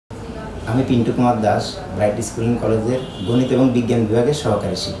আমি Pintu Kumar Das, bright school and কলেজের গণিত এবং বিজ্ঞান বিভাগের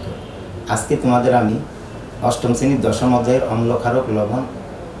সহকারী শিক্ষক। আজকে তোমাদের আমি অষ্টম শ্রেণীর দশম অধ্যায়ের অম্ল ক্ষারক লবণ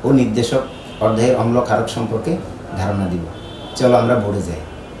ও নির্দেশক অধ্যায়ের অম্ল ক্ষারক সম্পর্কে ধারণা দিব। চলো আমরা বোর্ডে যাই।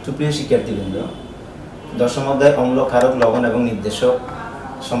 সুপ্রিয় শিক্ষার্থীবৃন্দ, দশম অধ্যায় অম্ল ক্ষারক লবণ এবং নির্দেশক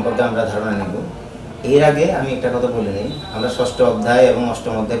সম্পর্কে আমরা ধারণা নেব। এর আগে আমি একটা কথা বলে নিই, আমরা ষষ্ঠ অধ্যায় এবং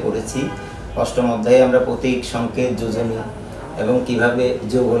অষ্টম অধ্যায় পড়েছি। অষ্টম অধ্যায়ে আমরা প্রতীক, সংকেত, যোজনী এবং কিভাবে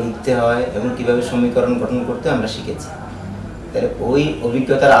যোগ লিখতে হয় এবং কিভাবে সমীকরণ গঠন করতে আমরা শিখেছি। তাহলে ওই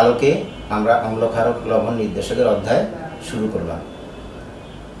অভিজ্ঞতার আলোকে আমরা অম্ল ক্ষারক লবণ নির্দেশকের অধ্যায় শুরু করলাম।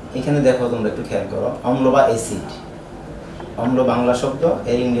 এখানে দেখো, তোমরা একটু খেয়াল করো, অম্ল বা অ্যাসিড। অম্ল বাংলা শব্দ,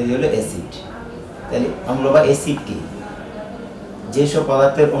 এর ইংরেজি হলো অ্যাসিড। তাহলে অম্ল বা অ্যাসিড কি? যেসব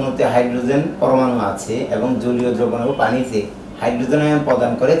পদার্থের অণুতে হাইড্রোজেন পরমাণু আছে এবং জলীয় দ্রবণ ও পানিতে হাইড্রোজেন আয়ন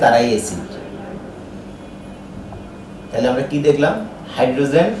প্রদান করে তারাই অ্যাসিড। তাহলে আমরা কি দেখলাম?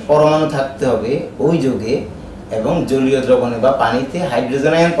 হাইড্রোজেন পরমাণু থাকতে হবে ওই যোগে এবং জলীয় দ্রবণে বা পানিতে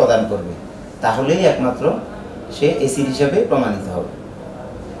হাইড্রোজেন আয়ন প্রদান করবে, তাহলেই একমাত্র সে অ্যাসিড হিসেবে প্রমাণিত হবে।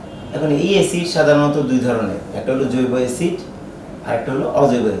 এখন এই অ্যাসিড সাধারণত দুই ধরনের, একটা হলো জৈব অ্যাসিড আর একটা হলো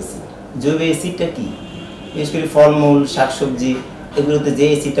অজৈব অ্যাসিড। জৈব অ্যাসিডটা কি? বিশেষ করে ফলমূল, শাকসবজি এগুলোতে যে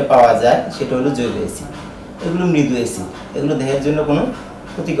অ্যাসিডটা পাওয়া যায় সেটা হলো জৈব অ্যাসিড। এগুলো মৃদু অ্যাসিড, এগুলো দেহের জন্য কোনো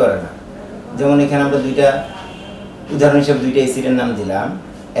ক্ষতি করে না। যেমন এখানে আমরা দুইটা উদাহরণ হিসেবে দুইটা অ্যাসিডের নাম দিলাম।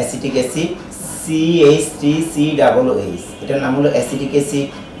 অ্যাসিটিক অ্যাসিড CH3COOH, এটার নাম হলো অ্যাসিটিক অ্যাসিড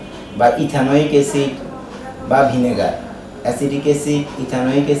বা ইথানোয়িক অ্যাসিড বা vinegar. Acetic acid,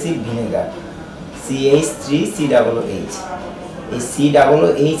 ethanoic acid, vinegar, CH3COOH। এই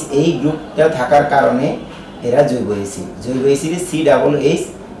COOH এই গ্রুপটা থাকার কারণে এরা জৈব অ্যাসিড। জৈব অ্যাসিডে COOH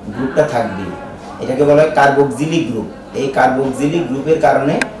গ্রুপটা থাকবে, এটাকে বলা হয় কার্বক্সিলিক গ্রুপ। এই কার্বক্সিলিক গ্রুপের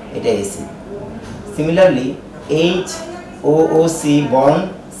কারণে এটা acid. Similarly HOOC bond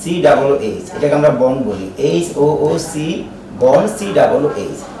COOH, এটাকে আমরা বন্ড বলি, HOOC বন্ড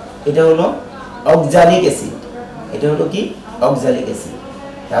COOH, এটা হলো অক্সালিক অ্যাসিড। এটা হলো কি? Oxalic acid.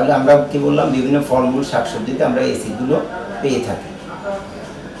 তাহলে আমরা কি বললাম? বিভিন্ন ফলমূল, শাকসবজিতে আমরা অ্যাসিডগুলো পেয়ে থাকি।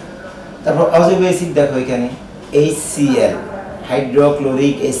 তারপর অজৈব অ্যাসিড দেখো, এখানে HCl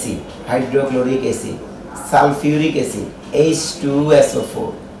hydrochloric acid, hydrochloric acid, sulphuric acid H2SO4,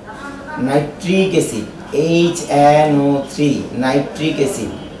 nitric acid HNO3, nitric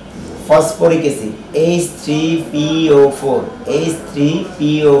acid, phosphoric acid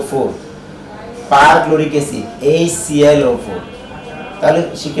H3PO4, perchloric acid HClO4। তাহলে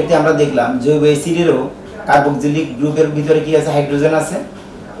শিক্ষার্থী, আমরা দেখলাম জৈব অ্যাসিডেরও কার্বক্সিলিক গ্রুপের ভিতরে কি আছে? হাইড্রোজেন আছে।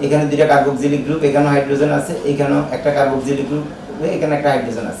 এখানে দুইটা কার্বক্সিলিক গ্রুপ, এখানেও হাইড্রোজেন আছে, এখানেও একটা কার্বক্সিলিক গ্রুপ, এখানে একটা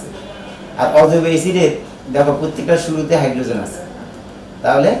হাইড্রোজেন আছে। আর অজৈব অ্যাসিডের দেখো প্রত্যেকটা শুরুতে হাইড্রোজেন আছে।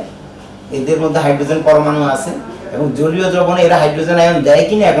 তাহলে এদের মধ্যে হাইড্রোজেন পরমাণু আছে এবং জলীয় দ্রবণে এরা হাইড্রোজেন আয়ন দেয়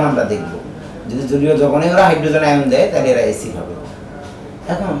কিনা এখন আমরা দেখব। যদি জলীয় দ্রবণে ওরা হাইড্রোজেন আয়ন দেয় তাহলে এরা অ্যাসিড হবে।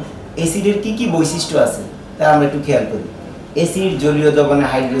 এখন অ্যাসিডের কি কি বৈশিষ্ট্য আছে তা আমরা একটু খেয়াল করি। অ্যাসিড জলীয় দ্রবণে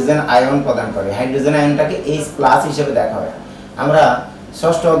হাইড্রোজেন আয়ন প্রদান করে। হাইড্রোজেন আয়নটাকে H+ হিসেবে দেখা হয়। আমরা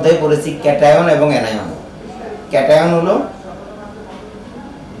ষষ্ঠ অধ্যায়ে পড়েছি ক্যাটায়ন এবং অ্যানায়ন। ক্যাটায়ন হলো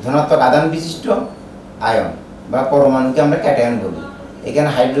ধনাত্মক আধান বিশিষ্ট আয়ন বা পরমাণুকে আমরা ক্যাটায়ন বলি। এখানে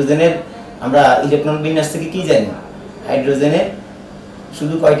হাইড্রোজেনের আমরা ইলেকট্রন বিন্যাস থেকে কি জানি? হাইড্রোজেনের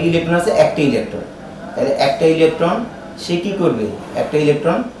শুধু কয়টি ইলেকট্রন আছে? একটা ইলেকট্রন। তাহলে একটা ইলেকট্রন সে কি করবে? একটা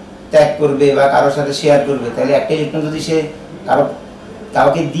ইলেকট্রন ত্যাগ করবে বা কারোর সাথে শেয়ার করবে। তাহলে একটা ইলেকট্রন যদি সে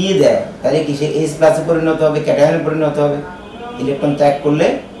কাউকে দিয়ে দেয় তাহলে কি সে H+ পরিণত হবে, ক্যাটায়নে পরিণত হবে। ইলেকট্রন ত্যাগ করলে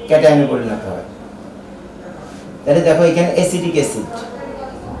ক্যাটায়নে পরিণত হয়। তাহলে দেখো এখানে অ্যাসিটিক অ্যাসিড,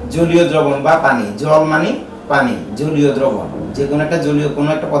 জলীয় দ্রবণ বা পানি, জল মানে পানি, জলীয় দ্রবণ, যে কোনো একটা জলীয়, কোনো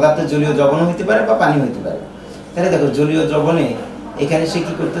একটা পদার্থের জলীয় দ্রবণও হইতে পারে বা পানি হইতে পারে। তাহলে দেখো জলীয় দ্রবণে এখানে সে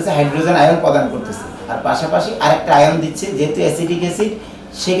কি করতেছে? হাইড্রোজেন আয়ন প্রদান করতেছে আর পাশাপাশি আরেকটা আয়ন দিচ্ছে। যেহেতু অ্যাসিটিক অ্যাসিড,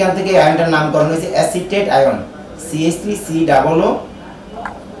 সেখান থেকে আয়নটার নামকরণ হয়েছে acetate ion, CH3COO-,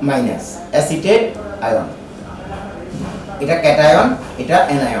 acetate ion. এটা ক্যাটায়ন, এটা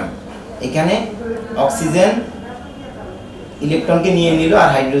অ্যানায়ন। এখানে অক্সিজেন ইলেকট্রনকে নিয়ে নিল আর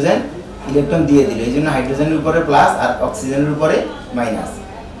হাইড্রোজেন ইলেকট্রন দিয়ে দিল, এই জন্য হাইড্রোজেনের উপরে প্লাস আর অক্সিজেনের উপরে মাইনাস।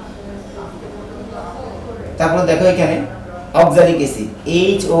 তারপর দেখো এখানে অক্সালিক অ্যাসিড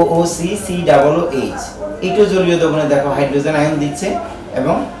HOOC-COOH, এটাও জলীয় দ্রবণে দেখো হাইড্রোজেন আয়ন দিচ্ছে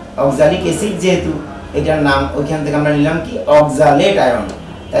এবং অক্সালিক অ্যাসিড যেহেতু এটার নাম, ওইখান থেকে আমরা নিলাম কি? Oxalate ion.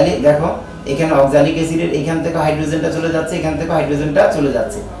 তাহলে দেখো এখানে অক্সালিক অ্যাসিডের এখান থেকে হাইড্রোজেনটা চলে যাচ্ছে, এখান থেকে হাইড্রোজেনটা চলে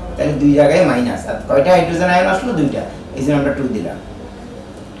যাচ্ছে। তাহলে দুই জায়গায় মাইনাস। আর কয়টা হাইড্রোজেন আয়ন আসলো? দুইটা, এই জন্য আমরা 2 দিলাম।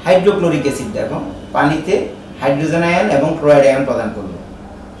 হাইড্রোক্লোরিক অ্যাসিড দেখো পানিতে হাইড্রোজেন আয়ন এবং ক্লোরাইড আয়ন প্রদান করলো।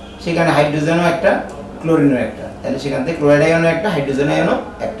 সেখানে হাইড্রোজেনও একটা, ক্লোরিনও একটা, তাহলে সেখান থেকে ক্লোরাইড আয়নও একটা, হাইড্রোজেন আয়নও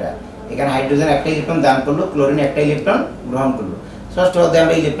একটা। এখানে হাইড্রোজেন একটা ইলেকট্রন দান করলো, ক্লোরিন একটা ইলেকট্রন গ্রহণ করলো। ষষ্ঠ অধ্যায়ে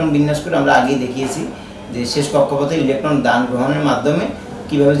আমরা ইলেকট্রন বিন্যাস করে আমরা আগেই দেখিয়েছি যে শেষ কক্ষপথে ইলেকট্রন দান গ্রহণের মাধ্যমে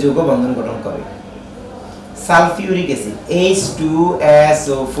কিভাবে যৌগ বন্ধন গঠন করে। সালফিউরিক অ্যাসিড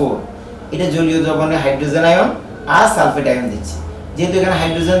H2SO4, এটা জলীয় দ্রবণে হাইড্রোজেন আয়ন আর সালফেট আয়ন দিচ্ছে। যেহেতু এখানে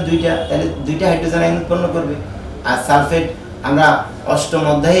হাইড্রোজেন দুইটা, তাহলে দুইটা হাইড্রোজেন আয়ন উৎপন্ন করবে। আর সালফেট আমরা অষ্টম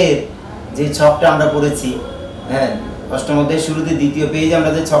অধ্যায়ের যে ছকটা আমরা পড়েছি, হ্যাঁ অষ্টম অধ্যায়ের শুরুতে দ্বিতীয় পেজে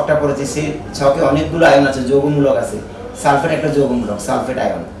আমরা যে ছকটা পড়েছি, সেই ছকে অনেকগুলো আয়ন আছে, যৌগমূলক আছে। সালফেট একটা যৌগমূলক, সালফেট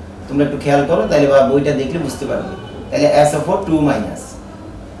আয়ন। তোমরা একটু খেয়াল করো, তাহলে বা বইটা দেখলে বুঝতে পারবে। তাহলে SO4 2-।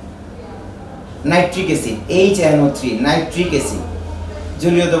 Nitric acid HNO3, nitric acid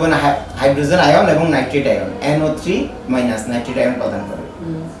জলীয় দ্রবণে হাইড্রোজেন আয়ন এবং nitrate ion NO3- nitrate ion প্রদান করে।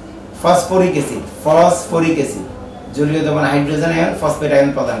 ফসফরিক অ্যাসিড জলীয় দ্রবণে হাইড্রোজেন আয়ন ফসফেট আয়ন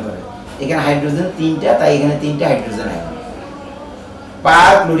প্রদান করে। এখানে হাইড্রোজেন 3টা, তাই এখানে 3টা হাইড্রোজেন আয়ন।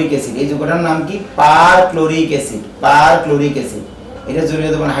 পারক্লোরিক অ্যাসিড, এই যৌগটার নাম কি? Perchloric acid. এটা জলীয়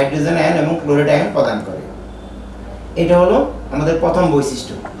দ্রবণে হাইড্রোজেন আয়ন এবং ক্লোরাইড আয়ন প্রদান করে। এটা হলো আমাদের প্রথম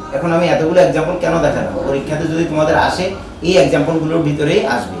বৈশিষ্ট্য। এখন আমি এতগুলো এক্সাম্পল কেন দেখালাম? পরীক্ষাতে যদি তোমাদের আসে এই এক্সাম্পলগুলোর ভিতরেই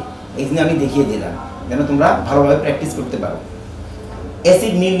আসবে, এই জন্য আমি দেখিয়ে দিলাম যেন তোমরা ভালোভাবে প্র্যাকটিস করতে পারো।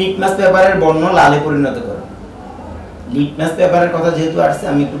 অ্যাসিড নীল লিটমাস পেপারের বর্ণ লালে পরিণত করো। লিটমাস পেপারের কথা যেহেতু আসছে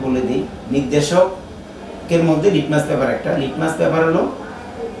আমি একটু বলে দিই। নির্দেশকের মধ্যে লিটমাস পেপার একটা। লিটমাস পেপার হলো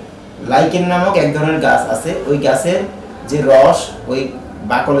লাইকেন নামক এক ধরনের গাছ আছে, ওই গাছের যে রস, ওই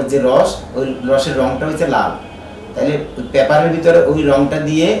বাকলের যে রস, ওই রসের রংটা হচ্ছে লাল। তাহলে ওই পেপারের ভিতরে ওই রংটা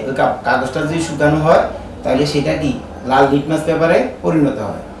দিয়ে ওই কাগজটা যদি শুকানো হয় তাহলে সেটা কি লাল লিটমাস পেপারে পরিণত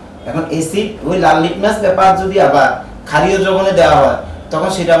হয়। এখন অ্যাসিড ওই লাল লিটমাস পেপার যদি আবার ক্ষারীয় দ্রবণে দেওয়া হয় তখন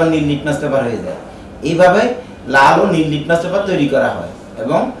সেটা আবার নীল লিটমাস পেপার হয়ে যায়। এইভাবে লাল ও নীল লিটমাস পেপার তৈরি করা হয়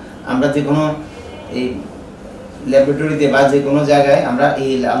এবং আমরা যে কোনো এই ল্যাবরেটরিতে বা যে কোনো জায়গায় আমরা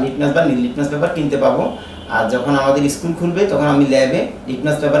এই লাল লিটমাস বা নীল লিটমাস পেপার কিনতে পাবো। আর যখন আমাদের স্কুল খুলবে তখন আমি ল্যাবে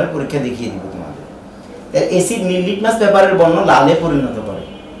লিটমাস পেপারের পরীক্ষা দেখিয়ে দিব তোমাদের। তাই অ্যাসিড নীল লিটমাস পেপারের বর্ণ লালে পরিণত করে।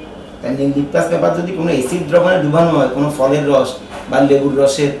 তাই নীল লিটমাস পেপার যদি কোনো অ্যাসিড দ্রবণে ডুবানো হয়, কোনো ফলের রস বা লেবুর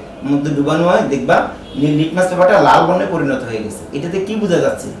রসের মধ্যে ডুবানো হয়, দেখবা নীল লিটমাস পেপারটা লাল বর্ণে পরিণত হয়ে গেছে। এটাতে কি বোঝা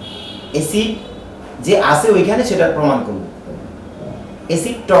যাচ্ছে? অ্যাসিড যে আছে ওইখানে সেটার প্রমাণ করব।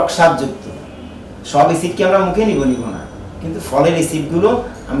 অ্যাসিড টক স্বাদযুক্ত। সব অ্যাসিডকে আমরা মুখে নিব না, কিন্তু ফলের অ্যাসিডগুলো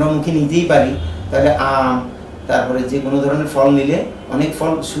আমরা মুখে নিতেই পারি। তাহলে আম, তারপরে যে কোনো ধরনের ফল নিলে অনেক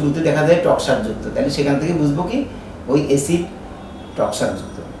ফল শুরুতে দেখা যায় টক স্বাদযুক্ত, তাহলে সেখান থেকে বুঝবো কি ওই অ্যাসিড টক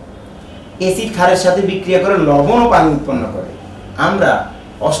স্বাদযুক্ত। অ্যাসিড ক্ষারের সাথে বিক্রিয়া করে লবণ ও পানি উৎপন্ন করে। আমরা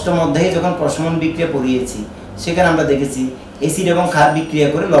অষ্টম অধ্যায়ে যখন প্রশমন বিক্রিয়া পড়িয়েছি সেখানে আমরা দেখেছি অ্যাসিড এবং ক্ষার বিক্রিয়া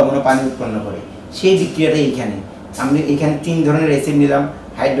করে লবণ ও পানি উৎপন্ন করে। সেই বিক্রিয়াটা এইখানে আমরা এখানে 3 ধরনের অ্যাসিড নিলাম,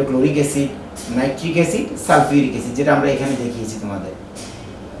 hydrochloric acid, nitric acid, sulphuric acid, যেটা আমরা এখানে দেখিয়েছি তোমাদের।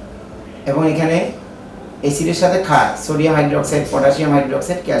 এবং এখানে অ্যাসিডের সাথে ক্ষার, sodium hydroxide, potassium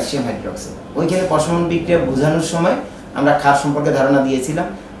hydroxide, calcium hydroxide. ওইখানে প্রশমন বিক্রিয়া বোঝানোর সময় আমরা ক্ষার সম্পর্কে ধারণা দিয়েছিলাম।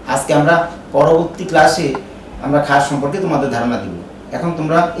 আজকে আমরা পরবর্তী ক্লাসে আমরা ক্ষার সম্পর্কে তোমাদের ধারণা দিব। এখন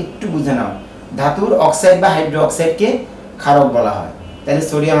তোমরা একটু বুঝে নাও, ধাতুর অক্সাইড বা হাইড্রো অক্সাইডকে ক্ষারক বলা হয়। তাহলে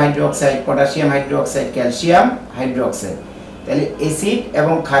sodium hydroxide, potassium hydroxide, calcium hydroxide. তাহলে অ্যাসিড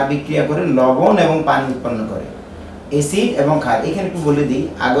এবং ক্ষার বিক্রিয়া করে লবণ এবং পানি উৎপন্ন করে। অ্যাসিড এবং ক্ষার এখানে একটু বলে দিই,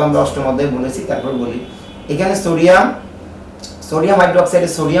 আগে আমরা অষ্টম অধ্যায়ে বলেছি, তারপর বলি। এখানে সোডিয়াম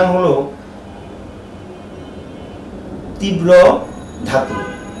হাইড্রোক্সাইডের সোডিয়াম হলো তীব্র ধাতু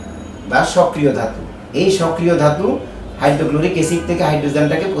বা সক্রিয় ধাতু। এই সক্রিয় ধাতু হাইড্রোক্লোরিক অ্যাসিড থেকে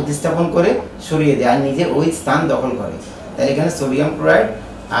হাইড্রোজেনটাকে প্রতিস্থাপন করে সরিয়ে দেয় আর নিজে ওই স্থান দখল করে। তাহলে এখানে সোডিয়াম ক্লোরাইড।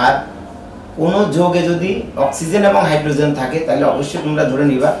 আর কোনো যৌগে যদি অক্সিজেন এবং হাইড্রোজেন থাকে তাহলে অবশ্যই তোমরা ধরে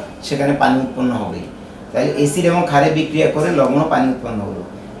নিবা সেখানে পানি উৎপন্ন হবে। তাহলে অ্যাসিড এবং ক্ষারে বিক্রিয়া করে লবণ ও পানি উৎপন্ন হলো।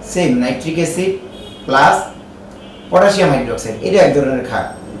 Same nitric acid plus potassium hydroxide, এটা এক ধরনের ক্ষার।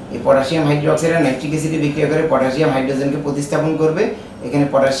 এই পটাশিয়াম হাইড্রোক্সাইড আর নাইট্রিক অ্যাসিডে বিক্রিয়া করে পটাশিয়াম হাইড্রোজেনকে প্রতিস্থাপন করবে। এখানে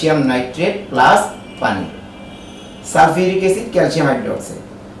পটাশিয়াম নাইট্রেট প্লাস পানি। Sulphuric acid, calcium hydroxide.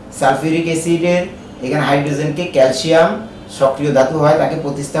 Sulphuric অ্যাসিডের এখানে হাইড্রোজেনকে ক্যালসিয়াম সক্রিয় ধাতু হয় তাকে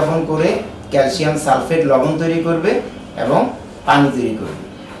প্রতিস্থাপন করে ক্যালসিয়াম সালফেট লবণ তৈরি করবে এবং পানি তৈরি করবে।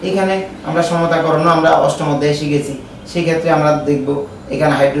 এখানে আমরা সমতাকরণ আমরা অষ্টম অধ্যায়ে শিখেছি। সেক্ষেত্রে আমরা দেখব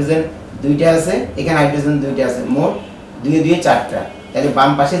এখানে হাইড্রোজেন 2টা আছে, এখানে হাইড্রোজেন 2টা আছে, মোট 2 2 4টা। তাহলে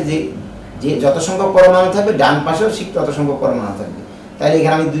বাম পাশে যে যত সংখ্যক পরমাণু থাকবে ডান পাশেও ঠিক তত সংখ্যক পরমাণু থাকবে। তাহলে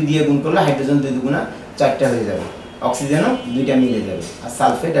এখানে আমি 2 দিয়ে গুণ করলে হাইড্রোজেন 2 2 গুণা 4টা হয়ে যাবে, অক্সিজেনও 2টা মিলে যাবে, আর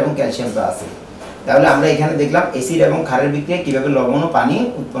সালফেট এবং ক্যালসিয়াম তো আছে। তাহলে আমরা এখানে দেখলাম অ্যাসিড এবং ক্ষারের বিক্রিয়া কীভাবে লবণ ও পানি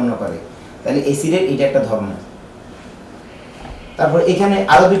উৎপন্ন করে। তাহলে অ্যাসিডের এটা একটা ধর্ম। তারপর এখানে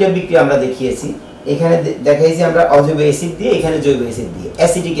আরও 2টা বিক্রিয়া আমরা দেখিয়েছি। এখানে দেখাইছি আমরা অজৈব অ্যাসিড দিয়ে, এখানে জৈব অ্যাসিড দিয়ে।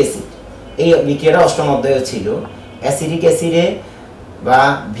 অ্যাসিটিক অ্যাসিড এই বিক্রিয়াটা অষ্টম অধ্যায়ে ছিল। অ্যাসিডিক অ্যাসিডে বা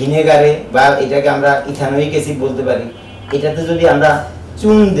ভিনেগারে বা এটাকে আমরা ইথানোয়িক অ্যাসিড বলতে পারি, এটাতে যদি আমরা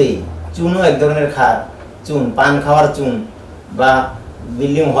চুন দেই, চুনও এক ধরনের ক্ষার, চুন পান খাওয়ার চুন বা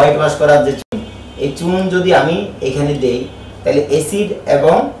বিল্ডিং হোয়াইট ওয়াশ করার যে চুন, এই চুন যদি আমি এখানে দেই তাহলে অ্যাসিড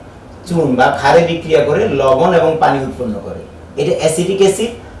এবং চুন বা ক্ষারে বিক্রিয়া করে লবণ এবং পানি উৎপন্ন করে, এটা অ্যাসিডিক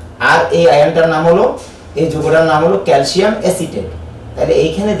অ্যাসিড। আর এই আয়নটার নাম হলো, এই যৌগটার নাম হলো ক্যালসিয়াম অ্যাসিটেট। তাহলে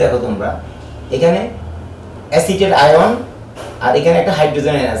এইখানে দেখো তোমরা, এখানে অ্যাসিটেট আয়ন আর এখানে একটা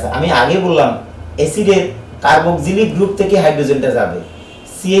হাইড্রোজেন আয়ন আছে। আমি আগে বললাম অ্যাসিডের কার্বক্সিলিক গ্রুপ থেকে হাইড্রোজেনটা যাবে,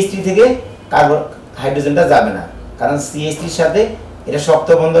 CH3 থেকে হাইড্রোজেনটা যাবে না, কারণ CH3 এর সাথে এটা শক্ত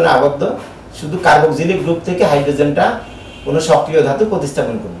বন্ধনে আবদ্ধ। শুধু কার্বক্সিলিক গ্রুপ থেকে হাইড্রোজেনটা কোনো সক্রিয় ধাতু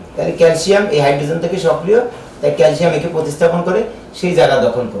প্রতিস্থাপন করবে। তাহলে ক্যালসিয়াম এই হাইড্রোজেন থেকে সক্রিয়, তাই ক্যালসিয়াম একে প্রতিস্থাপন করে সেই জায়গা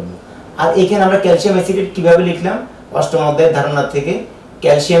দখল করবে। আর এখানে আমরা ক্যালসিয়াম অ্যাসিডেট কিভাবে লিখলাম, অষ্টম অধ্যায়ের ধারণা থেকে,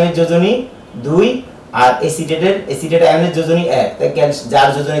 ক্যালসিয়ামের যোজনী 2 আর অ্যাসিটেট আয়নের যোজনী 1, তাই যার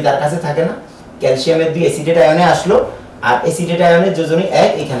যোজনী তার কাছে থাকে না, ক্যালসিয়ামের 2 অ্যাসিটেট আয়নে আসলো আর অ্যাসিটেট আয়নের যোজনী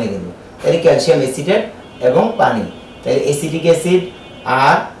 1 এখানে গেল, তাহলে ক্যালসিয়াম অ্যাসিটেট এবং পানি। তাহলে অ্যাসিডিক অ্যাসিড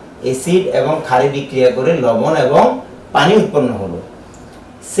আর অ্যাসিড এবং ক্ষারে বিক্রিয়া করে লবণ এবং পানি উৎপন্ন হলো।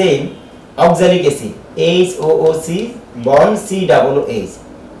 Same oxalic acid HOOC bond COOH,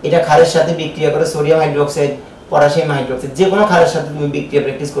 এটা ক্ষারের সাথে বিক্রিয়া করে সোডিয়াম হাইড্রোক্সাইড, পটাশিয়াম হাইড্রোক্সাইড, যে কোনো ক্ষারের সাথে তুমি বিক্রিয়া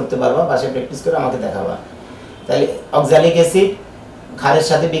প্র্যাকটিস করতে পারবা, পাশে প্র্যাকটিস করে আমাকে দেখাবা। তাহলে অক্সালিক অ্যাসিড ক্ষারের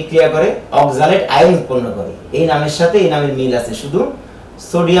সাথে বিক্রিয়া করে অক্সালেট আয়ন উৎপন্ন করে, এই নামের সাথে এই নামের মিল আছে, শুধু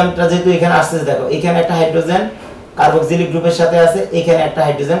সোডিয়ামটা যেহেতু এখানে আসছে, দেখো এখানে একটা হাইড্রোজেন কার্বক্সিলিক গ্রুপের সাথে আছে, এখানে একটা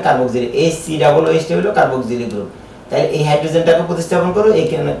হাইড্রোজেন কার্বক্সিলিক, HCOOH হলো কার্বক্সিলিক গ্রুপ, তাহলে এই হাইড্রোজেনটাকে প্রতিস্থাপন করো,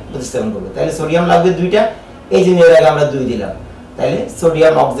 এইখানে প্রতিস্থাপন করবে, তাহলে সোডিয়াম লাগবে 2টা, এই জন্য এর আগে আমরা 2 দিলাম, তাহলে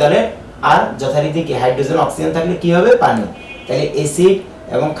সোডিয়াম অক্সালেট আর যথারীতি কি হাইড্রোজেন অক্সিজেন থাকলে কি হবে, পানি। তাহলে অ্যাসিড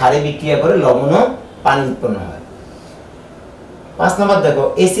এবং ক্ষারে বিক্রিয়া করে লবণ ও পানি উৎপন্ন হয়। 5 নম্বর দেখো,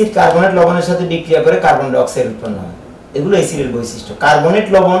 অ্যাসিড কার্বনেট লবণের সাথে বিক্রিয়া করে কার্বন ডাই অক্সাইড উৎপন্ন হয়, এগুলো অ্যাসিডের বৈশিষ্ট্য। কার্বনেট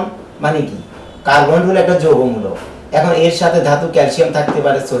লবণ মানে কি, কার্বনেট হলো একটা যৌগমূলক, এখন এর সাথে ধাতু ক্যালসিয়াম থাকতে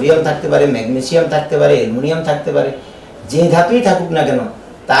পারে, সোডিয়াম থাকতে পারে, ম্যাগনেসিয়াম থাকতে পারে, অ্যালুমিনিয়াম থাকতে পারে, যে ধাতুই থাকুক না কেন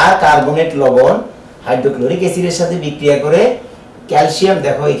তার কার্বনেট লবণ হাইড্রোক্লোরিক অ্যাসিডের সাথে বিক্রিয়া করে ক্যালসিয়াম,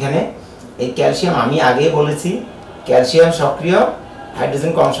 দেখো এখানে এই ক্যালসিয়াম আমি আগে বলেছি ক্যালসিয়াম সক্রিয়,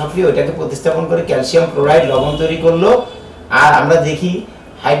 হাইড্রোজেন কম সক্রিয়, ওইটাকে প্রতিস্থাপন করে ক্যালসিয়াম ক্লোরাইড লবণ তৈরি করলো। আর আমরা দেখি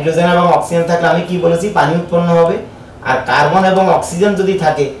হাইড্রোজেন এবং অক্সিজেন থাকলে আমি কি বলেছি, পানি উৎপন্ন হবে। আর কার্বন এবং অক্সিজেন যদি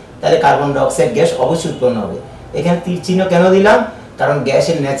থাকে তাহলে কার্বন ডাই অক্সাইড গ্যাস অবশ্যই উৎপন্ন হবে। এখানে তীর চিহ্ন কেন দিলাম, কারণ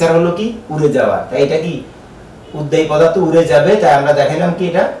গ্যাসের নেচার হলো কি, উড়ে যাওয়া, তাই এটা কি উদ্বায়ী পদার্থ উড়ে যাবে, তাই আমরা দেখালাম কি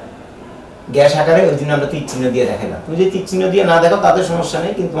এটা গ্যাস আকারে, ওই জন্য আমরা তীর চিহ্ন দিয়ে দেখালাম। তুমি যদি তীর চিহ্ন দিয়ে না দেখো তাদের সমস্যা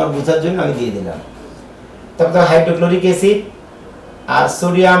নেই, কিন্তু তোমার বোঝার জন্য আমি দিয়ে দিলাম। তারপর হাইড্রোক্লোরিক অ্যাসিড আর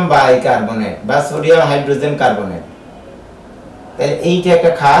সোডিয়াম বাইকার্বনেট বা সোডিয়াম হাইড্রোজেন কার্বনেট, তাহলে এইটা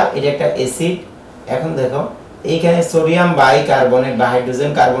একটা ক্ষার, এটা একটা অ্যাসিড। এখন দেখো এইখানে সোডিয়াম বাইকার্বনেট বা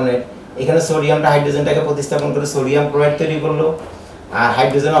হাইড্রোজেন কার্বনেট, এখানে সোডিয়ামটা হাইড্রোজেনটাকে প্রতিস্থাপন করে সোডিয়াম ক্লোরাইড তৈরি করলো। আর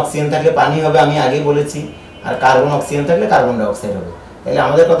হাইড্রোজেন অক্সিজেন থাকলে পানি হবে, আমি আগে বলেছি, আর কার্বন অক্সিজেন থাকলে কার্বন ডাই অক্সাইড হবে। তাহলে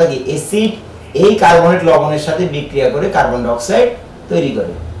আমাদের কথা কি, অ্যাসিড এই কার্বনেট লবণের সাথে বিক্রিয়া করে কার্বন ডাই অক্সাইড তৈরি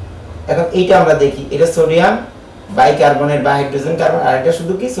করে। এখন এইটা আমরা দেখি, এটা সোডিয়াম বাইকার্বনেট বা হাইড্রোজেন কার্বন, আর এটা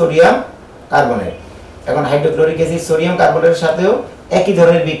শুধু কি সোডিয়াম কার্বনেট। এখন হাইড্রোক্লোরিক অ্যাসিড সোডিয়াম কার্বনেটের সাথেও একই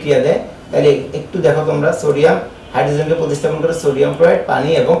ধরনের বিক্রিয়া দেয়, তাহলে একটু দেখো তোমরা, সোডিয়াম হাইড্রোজেনকে প্রতিস্থাপন করে সোডিয়াম ক্লোরাইড পানি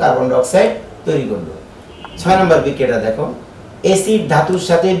এবং কার্বন ডাই অক্সাইড তৈরি করলো। 6 নম্বর বিক্রিয়াটা দেখো, অ্যাসিড ধাতুর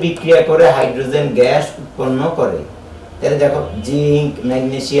সাথে বিক্রিয়া করে হাইড্রোজেন গ্যাস উৎপন্ন করে। তাহলে দেখো জিঙ্ক,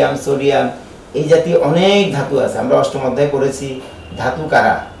 ম্যাগনেসিয়াম, সোডিয়াম, এই জাতীয় অনেক ধাতু আছে, আমরা অষ্টম অধ্যায়ে পড়েছি। ধাতু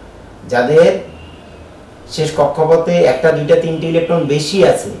কারা, যাদের শেষ কক্ষপথে 1, 2, 3 ইলেকট্রন বেশি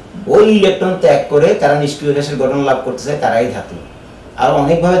আছে, ওই ইলেকট্রন ত্যাগ করে তারা নিষ্ক্রিয় গ্যাসের গঠন লাভ করতে চায়, তারাই ধাতু। আর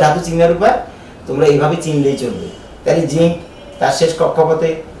অনেকভাবে ধাতু চিহ্নের উপায় তোমরা এইভাবে চিনলেই চলবে। তাহলে জিঙ্ক, তার শেষ কক্ষপথে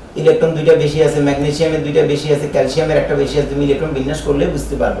ইলেকট্রন 2টা বেশি আছে, ম্যাগনেসিয়ামের 2টা বেশি আছে, ক্যালসিয়ামের 1টা বেশি আছে, তুমি ইলেকট্রন বিন্যাস করলে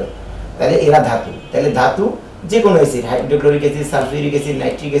বুঝতে পারবে। তাহলে এরা ধাতু। তাহলে ধাতু যে কোনো acid, hydrochloric acid, sulphuric acid,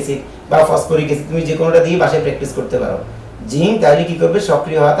 nitric acid বা ফসফরিক অ্যাসিড, তুমি যে কোনোটা দিয়ে বাসায় প্র্যাকটিস করতে পারো। জিঙ্ক তাহলে কি করবে,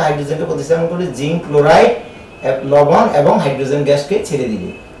 সক্রিয় হওয়াতে হাইড্রোজেনকে প্রতিস্থাপন করে জিঙ্ক ক্লোরাইড লবণ এবং হাইড্রোজেন গ্যাসকে ছেড়ে দিবে,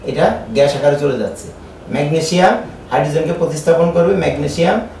 এটা গ্যাস আকারে চলে যাচ্ছে। ম্যাগনেসিয়াম হাইড্রোজেনকে প্রতিস্থাপন করবে,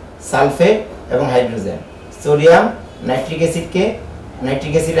 ম্যাগনেসিয়াম সালফেট এবং হাইড্রোজেন। সোডিয়াম নাইট্রিক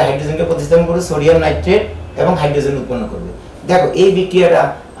অ্যাসিডে হাইড্রোজেনকে প্রতিস্থাপন করে সোডিয়াম নাইট্রেট এবং হাইড্রোজেন উৎপন্ন করবে। দেখো এই বিক্রিয়াটা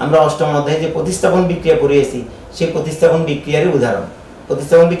আমরা অষ্টম অধ্যায়ে যে প্রতিস্থাপন বিক্রিয়া পড়িয়েছি, সেই প্রতিস্থাপন বিক্রিয়ার উদাহরণ।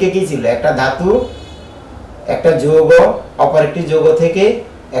 প্রতিস্থাপন বিক্রিয়া কি ছিল, একটা ধাতু একটা যৌগ অপর একটি যৌগ থেকে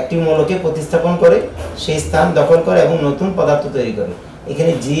একটি মৌলকে প্রতিস্থাপন করে সেই স্থান দখল করে এবং নতুন পদার্থ তৈরি করে।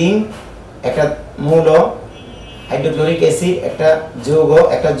 এখানে জিঙ্ক একটা মৌল হাইড্রোক্লোরিক অ্যাসিড একটা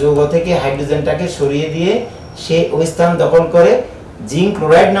যৌগ থেকে হাইড্রোজেনটাকে সরিয়ে দিয়ে সে ওই স্থান দখল করে জিঙ্ক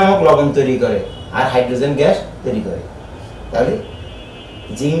ক্লোরাইড নামক লবণ তৈরি করে আর হাইড্রোজেন গ্যাস তৈরি করে। তাহলে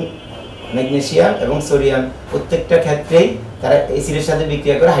জিঙ্ক, ম্যাগনেসিয়াম এবং সোডিয়াম প্রত্যেকটা ক্ষেত্রেই তারা অ্যাসিডের সাথে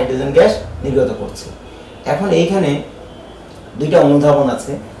বিক্রিয়া করে হাইড্রোজেন গ্যাস নির্গত করছে। এখন এইখানে দুইটা অনুধাবন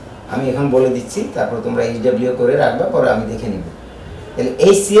আছে, আমি এখন বলে দিচ্ছি, তারপর তোমরা HW করে রাখবা, পরে আমি দেখে নিব। তাহলে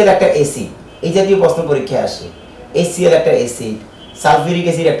HCl একটা অ্যাসিড, এই জাতীয় প্রশ্ন পরীক্ষায় আসে। HCl একটা অ্যাসিড, সালফিউরিক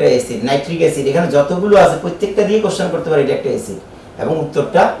অ্যাসিড একটা অ্যাসিড, নাইট্রিক অ্যাসিড, এখানে যতগুলো আছে প্রত্যেকটা দিয়ে কোশ্চেন করতে পারে এটা একটা অ্যাসিড, এবং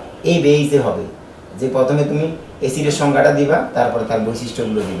উত্তরটা এই বেইসে হবে যে প্রথমে তুমি অ্যাসিডের সংজ্ঞাটা দিবা, তারপরে তার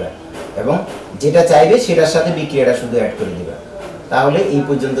বৈশিষ্ট্যগুলো দিবা এবং যেটা চাইবে সেটার সাথে বিক্রিয়াটা শুধু অ্যাড করে দিবা। তাহলে এই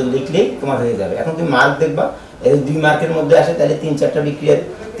পর্যন্ত লিখলেই তোমার হয়ে যাবে। এখন তুমি মার্ক দেখবা, এর 2 মার্কের মধ্যে আসে তাহলে 3-4টা বিক্রিয়া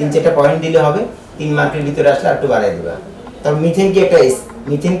 3-4টা পয়েন্ট দিলে হবে, 3 মার্কের ভিতরে আসলে একটু বাড়াই দিবা। তারপর মিথেন কি একটা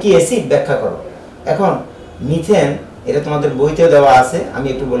মিথেন কি অ্যাসিড ব্যাখ্যা করো। এখন মিথেন, এটা তোমাদের বইতেও দেওয়া আছে, আমি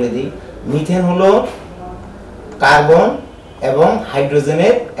একটু বলে দিই। মিথেন হলো কার্বন এবং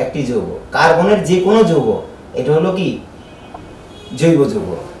হাইড্রোজেনের একটি যৌগ। কার্বনের যে কোনো যৌগ, এটা হলো কি জৈব যৌগ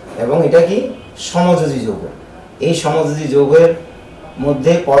এবং এটা কি সমযোজী যৌগ। এই সমযোজী যৌগের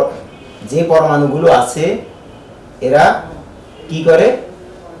মধ্যে যে পরমাণুগুলো আছে এরা কি করে,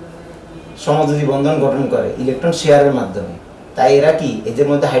 সমযোজী বন্ধন গঠন করে ইলেকট্রন শেয়ারের মাধ্যমে। তাই এরা কি, এদের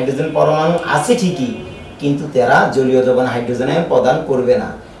মধ্যে হাইড্রোজেন পরমাণু আছে ঠিকই, কিন্তু তারা জলীয় দ্রবণে হাইড্রোজেন আয়ন প্রদান করবে না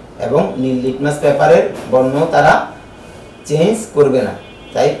এবং নীল লিটমাস পেপারের বর্ণ তারা চেঞ্জ করবে না।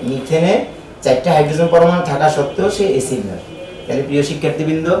 তাই মিথেনে 4টা হাইড্রোজেন পরমাণু থাকা সত্ত্বেও সে অ্যাসিড নয়। তাহলে প্রিয়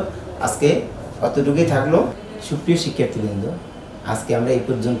শিক্ষার্থীবৃন্দ, আজকে অতটুকুই থাকলো। সুপ্রিয় শিক্ষার্থীবৃন্দ, আজকে আমরা এই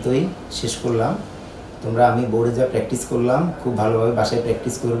পর্যন্তই শেষ করলাম। তোমরা আমি বোর্ডে যা প্র্যাকটিস করলাম খুব ভালোভাবে বাসায়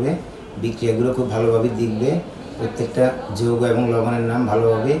প্র্যাকটিস করবে, বিক্রিয়াগুলো খুব ভালোভাবে দেখবে, প্রত্যেকটা যৌগ এবং লবণের নাম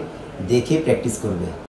ভালোভাবে দেখে প্র্যাকটিস করবে।